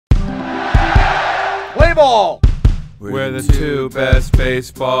Play ball! We're the two best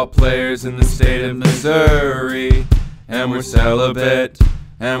baseball players in the state of Missouri, and we're celibate,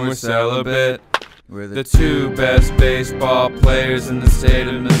 and we're celibate. We're the two best baseball players in the state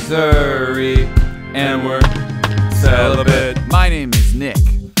of Missouri, and we're celibate. My name is Nick,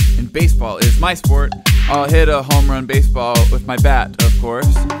 and baseball is my sport. I'll hit a home run baseball with my bat, of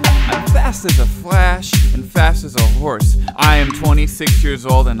course. I'm fast as a flash and fast as a horse. I am 26 years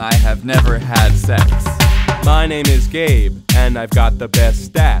old and I have never had sex. My name is Gabe, and I've got the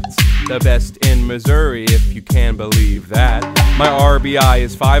best stats. The best in Missouri, if you can believe that. My RBI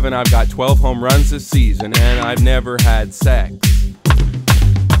is 5 and I've got 12 home runs this season, and I've never had sex.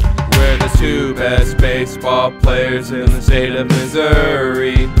 We're the two best baseball players in the state of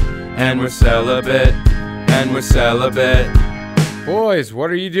Missouri, and we're celibate, and we're celibate. Boys,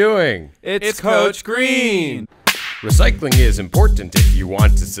 what are you doing? It's Coach Green! Recycling is important if you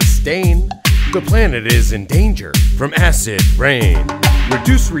want to sustain. The planet is in danger from acid rain.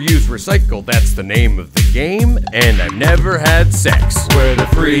 Reduce, reuse, recycle, that's the name of the game. And I've never had sex. We're the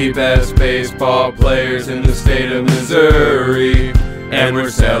three best baseball players in the state of Missouri, and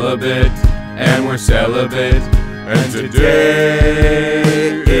we're celibate, and we're celibate. And today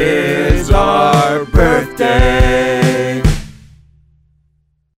is